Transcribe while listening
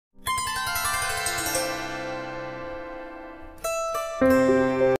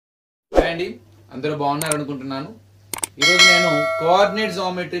అండి అందరూ బాగున్నారు అనుకుంటున్నాను. ఈ రోజు నేను కోఆర్డినేట్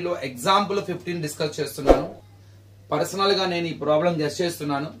జియోమెట్రీలో ఎగ్జాంపుల్ 15 డిస్కస్ చేస్తున్నాను. పర్సనల్ గా నేను ఈ ప్రాబ్లం గెస్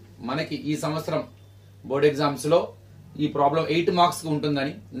చేస్తున్నాను. మనకి ఈ సంవత్సరం బోర్డ్ ఎగ్జామ్స్ లో ఈ ప్రాబ్లం 8 మార్క్స్ కి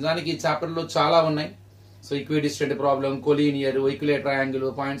ఉంటుందని. నిజానికి ఈ చాప్టర్ లో చాలా ఉన్నాయి. So equidistant problem, collinear, equilateral triangle,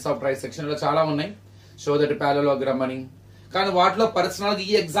 points of trisection లో చాలా ఉన్నాయి. షో దట్ పారలోగ్రామ్ అని. కానీ వాటిలో పర్సనల్ గా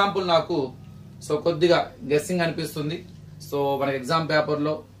ఈ ఎగ్జాంపుల్ నాకు సో కొద్దిగా గెస్సింగ్ అనిపిస్తుంది. సో మన ఎగ్జామ్ పేపర్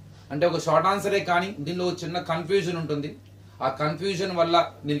లో అంటే ఒక షార్ట్ ఆన్సరే కానీ దీనిలో చిన్న కన్ఫ్యూజన్ ఉంటుంది. ఆ కన్ఫ్యూజన్ వల్ల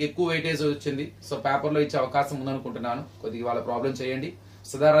దీనికి ఎక్కువ వెయిటేజ్ వచ్చింది. సో పేపర్ లో ఇచ్చే అవకాశం ఉందనుకుంటున్నాను. కొద్దిగా వాళ్ళ ప్రాబ్లం చేయండి.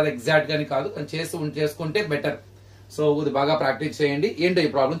 సో దాని ఎగ్జాక్ట్ గాని కాదు, చేసుకుంటే బెటర్. సో ఇది బాగా ప్రాక్టీస్ చేయండి. ఏంటో ఈ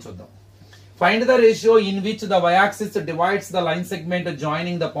ప్రాబ్లం చూద్దాం. Find the ratio in which the y axis divides the line segment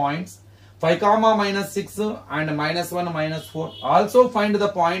joining the points 5, -6 and -1, -4. Also find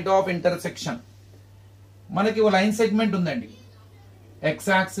the point of intersection. మనకి ఒక లైన్ సెగ్మెంట్ ఉందండి, x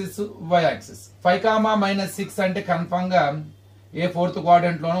యాక్సిస్ y యాక్సిస్. 5, -6 అంటే కన్ఫర్మ్ గా ఏ fourth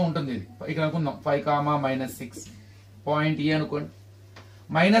quadrant లోనూ ఉంటుంది. ఇది ఇక్కడ అనుకుందాం 5, -6 పాయింట్ ఏ అనుకోండి.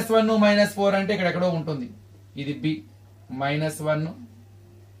 -1, -4 అంటే ఇక్కడ ఎక్కడో ఉంటుంది. ఇది b. -1,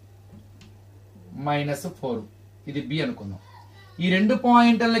 -4 ఇది b అనుకుందాం. ఈ రెండు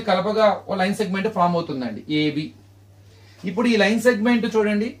పాయింట్లని కలపగా ఓ లైన్ సెగ్మెంట్ ఫామ్ అవుతుందండి, ఏబి. ఇప్పుడు ఈ లైన్ సెగ్మెంట్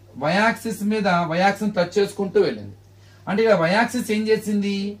చూడండి, y యాక్సిస్ మీద y యాక్సిస్ టచ్ చేసుకుంటూ వెళ్ళింది. అంటే ఇక్కడ y యాక్సిస్ ఏం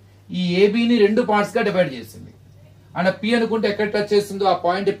చేసింది, ఈ ఏబిని రెండు పార్ట్స్ గా డివైడ్ చేసింది. అంటే p అనుకుంటే ఎక్కడ టచ్ చేస్తుందో ఆ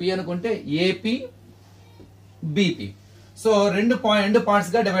పాయింట్ p అనుకుంటే ఏపీ బిపి. సో రెండు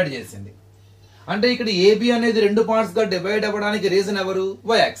పార్ట్స్ గా డివైడ్ చేసింది. అంటే ఇక్కడ ఏబి అనేది రెండు పార్ట్స్ గా డివైడ్ అవ్వడానికి రీజన్ ఎవరు,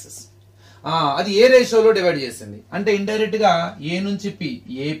 y యాక్సిస్. అది ఏ రేషియోలో డివైడ్ చేసింది అంటే ఇండైరెక్ట్ గా ఏ నుంచి P,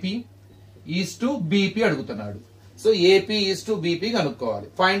 AP is to BP అడుగుతున్నాడు. So AP is to BP కనుక్కోవాలి.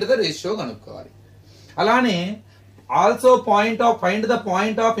 ఫైండ్ ద రేషియో కనుక్కోవాలి. అలానే also find the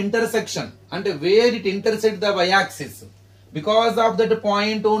point of intersection అంటే wear it intersect the y axis. Because of that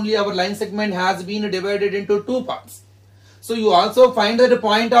point only our line segment has been divided into 2 parts. So you also find that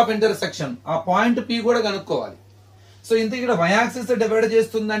point of intersection. ఆ point P కూడా కనుక్కోవాలి. So ఇంత ఇక్కడ y axis divide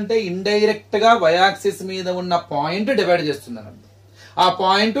చేస్తుందంటే indirect గా y axis మీద ఉన్న point divide చేస్తుందని. ఆ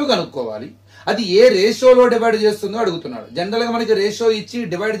పాయింట్ కనుక్కోవాలి. అది ఏ రేషియోలో డివైడ్ చేస్తుందో అడుగుతున్నాడు. జనరల్ గా మనకి రేషియో ఇచ్చి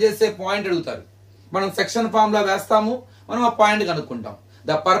డివైడ్ చేసే పాయింట్ అడుగుతారు. మనం సెక్షన్ ఫార్ములా వేస్తాము, మనం ఆ point కనుక్కుంటాం.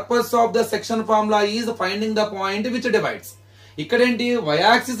 The purpose of the section formula is finding the point which divides. ఇక్కడేంటి y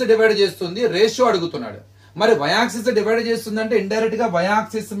axis divide చేస్తుంది, రేషియో అడుగుతున్నాడు. మరి y యాక్సిస్ డివైడ్ చేస్తుందంటే ఇండైరెక్ట్ గా y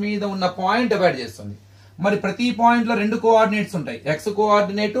యాక్సిస్ మీద ఉన్న పాయింట్ డివైడ్ చేస్తుంది. మరి ప్రతి పాయింట్ లో రెండు కోఆర్డినేట్స్ ఉంటాయి, x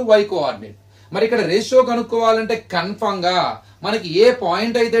కోఆర్డినేట్, y కోఆర్డినేట్. మరి ఇక్కడ రేషియో కనుక్కోవాలంటే కన్ఫర్మ్ గా మనకి ఏ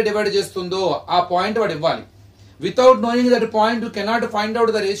పాయింట్ అయితే డివైడ్ చేస్తుందో ఆ పాయింట్ వాడు ఇవ్వాలి. Without knowing that point you cannot find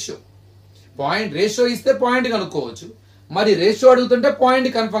out the ratio. Point ratio ఇస్తే పాయింట్ కనుక్కోవచ్చు. మరి రేషియో అడుగుతుంటే పాయింట్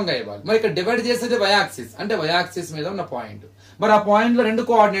కన్ఫర్మ్ గా ఇవ్వాలి. మరి ఇక్కడ డివైడ్ చేసేది y యాక్సిస్ అంటే y యాక్సిస్ మీద ఉన్న పాయింట్. మరి ఆ పాయింట్ లో రెండు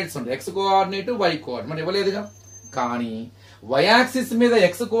కోఆర్డినేట్స్ ఉంటాయి, x కోఆర్డినేట్, y కోఆర్డినేట్. మరి ఇవ్వలేదుగా. కానీ y యాక్సిస్ మీద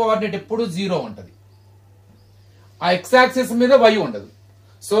x కోఆర్డినేట్ ఎప్పుడు 0 ఉంటది, ఆ x యాక్సిస్ మీద y ఉండదు.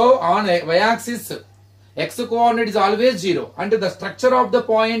 So on y axis x coordinate is always 0. అంటే the structure of the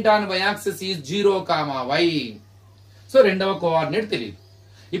point on y axis is 0, y. So రెండవ కోఆర్డినేట్ తెలియదు.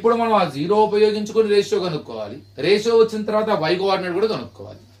 ఇప్పుడు మనం ఆ 0 ఉపయోగించుకుని రేషియో కనుక్కోవాలి. రేషియో వచ్చిన తర్వాత y కోఆర్డినేట్ కూడా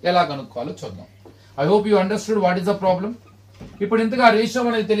కనుక్కోవాలి. ఎలా కనుక్కోవాలో చూద్దాం. I hope you understood what is the problem. ఇప్పుడు ఇంతగా రేషియో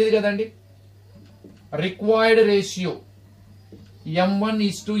మనకి తెలియదు కదండి. రిక్వైర్డ్ రేషియో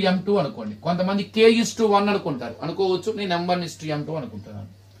m1:m2 అనుకోండి. కొంతమంది k:1 అనుకుంటారు, అనుకోవచ్చు. నేను m1:m2 అనుకుంటున్నాను.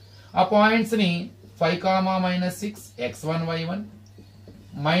 ఆ పాయింట్స్ ని 5, -6 x1 y1,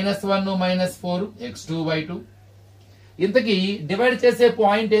 -1, -4 x2 y2. ఇంతకీ డివైడ్ చేసే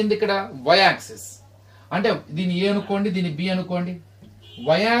పాయింట్ ఏంది ఇక్కడ, y యాక్సిస్. అంటే దీని ఏ అనుకోండి, దీని b అనుకోండి.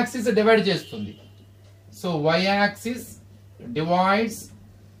 y యాక్సిస్ డివైడ్ చేస్తుంది. So y axis divides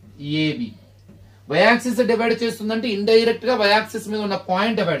AB. y axis divide చేస్తుందంటే ఇండైరెక్ట్ గా y యాక్సిస్ మీద ఉన్న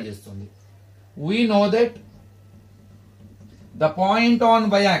పాయింట్ డివైడ్ చేస్తుంది. we know that the point on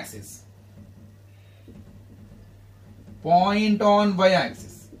y axis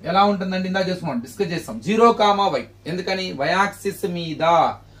ఎలా ఉంటుందండి, ఇందా చేసుకున్నాం, డిస్కస్ చేస్తాం. 0, y. ఎందుకని y యాక్సిస్ మీద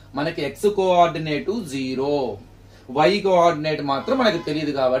మనకి x కోఆర్డినేట్ 0, y కోఆర్డినేట్ మాత్రం మనకి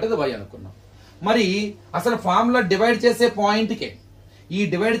తెలియదు కాబట్టి అది y అనుకున్నాం. మరి అసలు ఫార్ములా డివైడ్ చేసే పాయింట్ కే, ఈ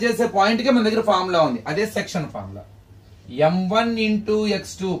డివైడ్ చేసే పాయింట్ కే మన దగ్గర ఫార్ములా ఉంది. అదే section formula.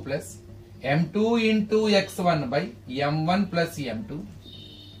 m1:x2 m2:x1/m1 + m2,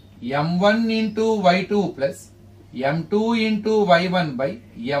 m1:y2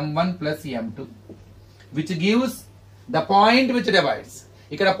 m2:y1/m1 + m2, which gives the point which divides.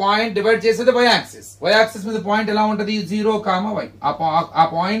 ఇక్కడ పాయింట్ డివైడ్ చేసేది y యాక్సిస్. y యాక్సిస్ మీద పాయింట్ ఎలా ఉంటది, 0, y. ఆ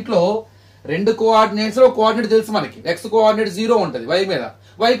పాయింట్ లో రెండు కోఆర్డినేట్స్ లో కోఆర్డినేట్ తెలుసు మనకి. ఎక్స్ కోఆర్డినేట్ 0 ఉంటుంది y మీద,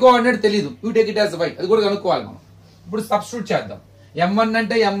 y కోఆర్డినేట్ తెలియదు, you take it as y, అది కూడా కనుక్కోవాలి మనం. ఇప్పుడు సబ్స్టిట్యూట్ చేద్దాం. m1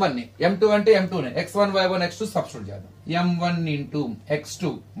 అంటే m1 ని, m2 అంటే m2 ని, x1 y1 x2 సబ్స్టిట్యూట్ చేద్దాం. m1 into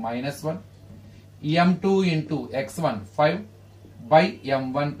x2 -1, m2 into x1 5 by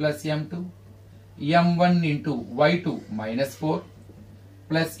m1 plus m2, m1 into y2 -4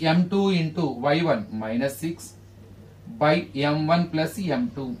 plus m2 into y1 -6 by m1 plus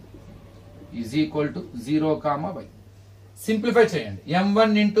m2 is equal to 0, y. Simplify చేయండి.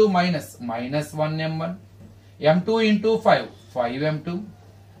 m1 into minus -1 m1, m2 into 5 5m2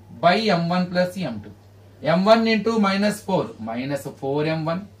 by m1 plus m2, m1 into -4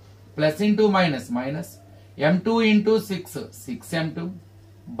 -4m1 plus into minus m2 into 6 6m2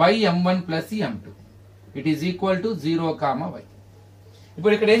 by m1 plus m2, it is equal to 0, y.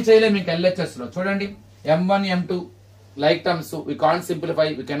 ఇప్పుడు ఇక్కడ ఏం చేయలేము మీకు LHS లో చూడండి. m1 m2 like terms, we can't simplify,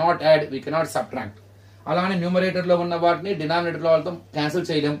 we cannot add, we cannot subtract. అలానే numerator లో ఉన్న వాటిని డినామినేటర్ లో వాళ్ళతో క్యాన్సిల్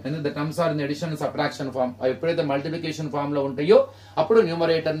చేయలేం, ఎందుకంటే the terms are in addition subtraction form. ఎప్పుడైతే మల్టిప్లికేషన్ ఫార్మ్ లో ఉంటాయో అప్పుడు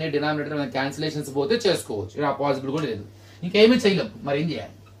న్యూమరేటర్ ని డినామినేటర్ క్యాన్సిలేషన్స్ పోతే చేసుకోవచ్చు, ఇలా పాసిబుల్ కూడా లేదు. ఇంకేమీ చేయలేం, మరి ఏం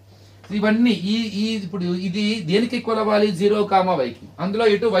చేయాలి? ఇవన్నీ ఇప్పుడు ఇది దేనికి ఈక్వల్ అవ్వాలి? 0, yకి. అందులో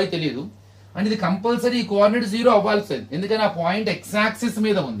ఇటు y తెలియదు, అండ్ ఇది కంపల్సరీ కోఆర్డినేట్ 0 అవ్వాల్సింది, ఎందుకని ఆ పాయింట్ x యాక్సిస్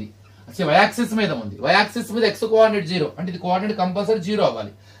మీద ఉంది, y యాక్సిస్ మీద ఉంది. y యాక్సిస్ మీద x కోఆర్డినేట్ 0, అంటే ఇది కోఆర్డినేట్ కంపల్సరీ 0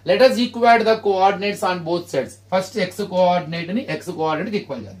 అవ్వాలి. Let us equal the coordinates on both sides. First x coordinate ని x కోఆర్డినేట్ కి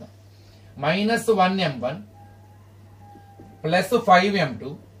ఈక్వల్ చేద్దాం. -1m1 plus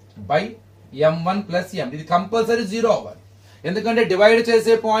 5m2 by m1 plus m, ఇది కంపల్సరీ 0 అవ్వాలి, ఎందుకంటే డివైడ్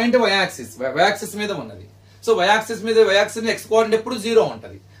చేసే పాయింట్ y యాక్సిస్ మీద ఉన్నది. సో y యాక్సిస్ మీద y యాక్సిస్ x కోఆర్డినేట్ ఎప్పుడు 0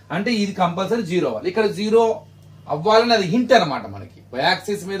 ఉంటది, అంటే ఇది కంపల్సరీ 0 అవ్వాలి. ఇక్కడ 0 అవ్వాలని అది హింట్ అనమాట మనకి. y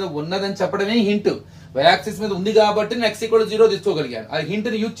యాక్సిస్ మీద ఉన్నదని చెప్పడమే హింట్. y యాక్సిస్ మీద ఉంది కాబట్టి నేను x కూడా 0 తీసుకోగలిగాను. ఆ హింట్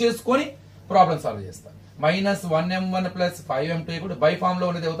ని యూజ్ చేసుకొని ప్రాబ్లం సాల్వ్ చేస్తాను. -1m1 ప్లస్ 5m2 కూడా బై ఫామ్ లో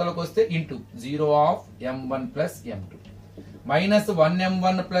ఉన్నది అవతలకు వస్తే into 0 of m1 plus m2,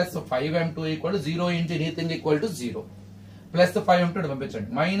 -1m1 plus 5m2 equal 0 into anything equal to 0 plus 5m2 పంపించండి.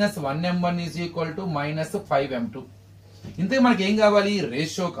 -1m1 is equal to -5m2. ఇంతకు మనకి ఏం కావాలి?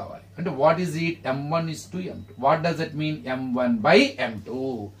 రేషియో కావాలి. అంటే what is it? m1 is to m2. What does it mean? m1 by m2.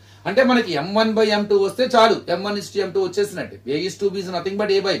 అంటే మనకి m1 by m2 వస్తే చాలు, m1 is to m2 వచ్చేసినట్టు. a is to b is nothing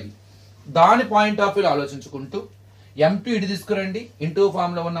but a by b. దాని point of view ఆలోచించుకుంటూ m2 ఇటు తీసుకురండి, into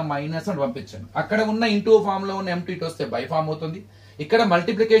form లో ఉన్న మైనస్ అని పంపించండి. అక్కడ ఉన్న ఇంటూ ఫామ్ లో ఉన్న m2 ఇటు వస్తే బై ఫామ్ అవుతుంది. ఇక్కడ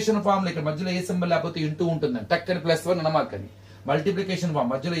మల్టిప్లికేషన్ ఫామ్ లో ఇక్కడ మధ్యలో ఏ సింబల్ లేకపోతే ఇంటూ ఉంటుందని టక్కని +1 అనమాకండి. మల్టిప్లికేషన్ ఫామ్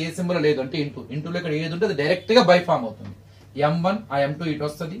మధ్యలో ఏ సింబల్ లేదు అంటే ఇంటూలో ఇక్కడ ఏది ఉంటే అది డైరెక్ట్ గా బై ఫామ్ అవుతుంది. m1 ఆ m2 ఇటు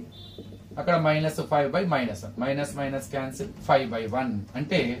వస్తుంది, అక్కడ -5 by -1, మైనస్ మైనస్ క్యాన్సిల్ 5/1.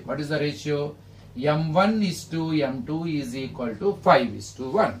 అంటే what is the ratio? m1 is to m2 is equal to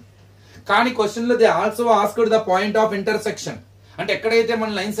 5:1. కానీ క్వశ్చన్ లో they also asked the point of intersection. అంటే ఎక్కడైతే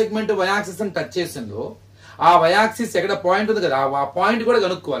మన లైన్ సెగ్మెంట్ y యాక్సిస్ ని టచ్ చేసిందో ఆ y యాక్సిస్ ఎక్కడ పాయింట్ ఉంది కదా, ఆ పాయింట్ కూడా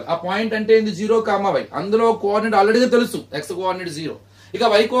కనుక్కోవాలి. ఆ పాయింట్ అంటే ఏంది? 0, y. అందులో కోఆర్డినేట్ ఆల్రెడీ తెలుసు, x కోఆర్డినేట్ 0, ఇక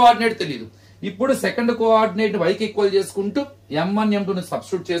y కోఆర్డినేట్ తెలియదు. ఇప్పుడు సెకండ్ కోఆర్డినేట్ y కి ఈక్వల్ చేసుకుంటూ m1 m2 ని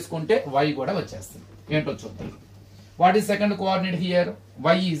సబ్స్టిట్యూట్ చేసుకుంటే y కూడా వచ్చేస్తుంది. ఏంటో చూద్దాం. What is second coordinate here?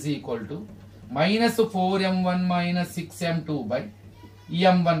 y is equal to -4m1 -6m2 by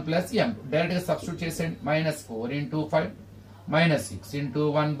m1 plus m2. Direct గా సబ్స్టిట్యూట్ చేసేయండి. -4 ఇంటూ 5 -6 ఇంటూ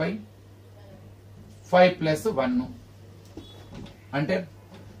 1 బై 5 ప్లస్ 1, అంటే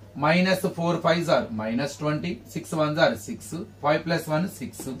 -4 5s are -20, 6 1s are 6, 5 plus 1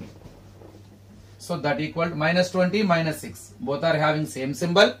 6. So that equal to -20 -6. Both are having same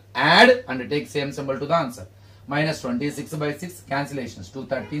symbol. Add and take same symbol to the answer. -26 by 6 cancellations. 2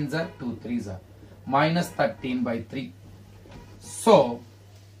 13s are 2 3s are -13 by 3. So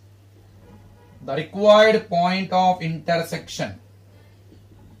the required point of intersection,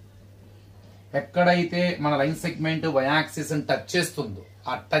 ఎక్కడైతే మన line segment y axis ని touch చేస్తుందో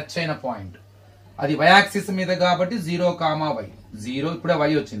ఆ touch అయిన point అది y axis మీద కాబట్టి 0, y 0, ఇప్పుడే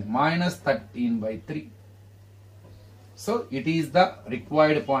y వచ్చింది -13/3. So it is the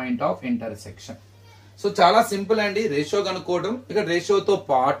required point of intersection. So చాలా సింపుల్ అండి రేషియో కనుక్కోవడం. ఇక్కడ రేషియోతో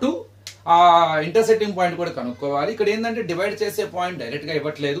పాటు ఆ ఇంటర్సెక్టింగ్ పాయింట్ కూడా కనుక్కోవాలి. ఇక్కడ ఏంటంటే డివైడ్ చేసే పాయింట్ డైరెక్ట్ గా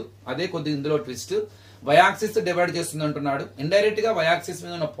ఇవ్వట్లేదు, అదే కొద్దిగా ఇందులో ట్విస్ట్. y యాక్సిస్ డివైడ్ చేస్తుంది అంటున్నాడు, ఇండైరెక్ట్ గా y యాక్సిస్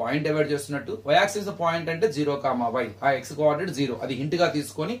మీద ఉన్న పాయింట్ డివైడ్ చేస్తున్నట్టు. y యాక్సిస్ పాయింట్ అంటే 0, y, ఆ x కోఆర్డినేట్ 0, అది హింట్ గా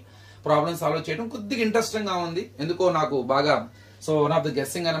తీసుకొని ప్రాబ్లమ్ సాల్వ్ చేయడం కొద్దిగా ఇంట్రెస్టింగ్ గా ఉంది. ఎందుకో నాకు బాగా so one of the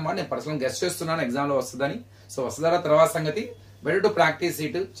guessing అనమాట. నేను పర్సనల్ గెస్ చేస్తున్నాను ఎగ్జామ్ లో వస్తుందని. సో వస్తుందా తర్వాత సంగతి. బెటర్ టు ప్రాక్టీస్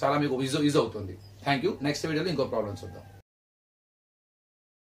ఇట్, చాలా మీకు యూజ్ అవుతుంది. Thank you. నెక్స్ట్ వీడియోలో ఇంకో ప్రాబ్లం చూద్దాం.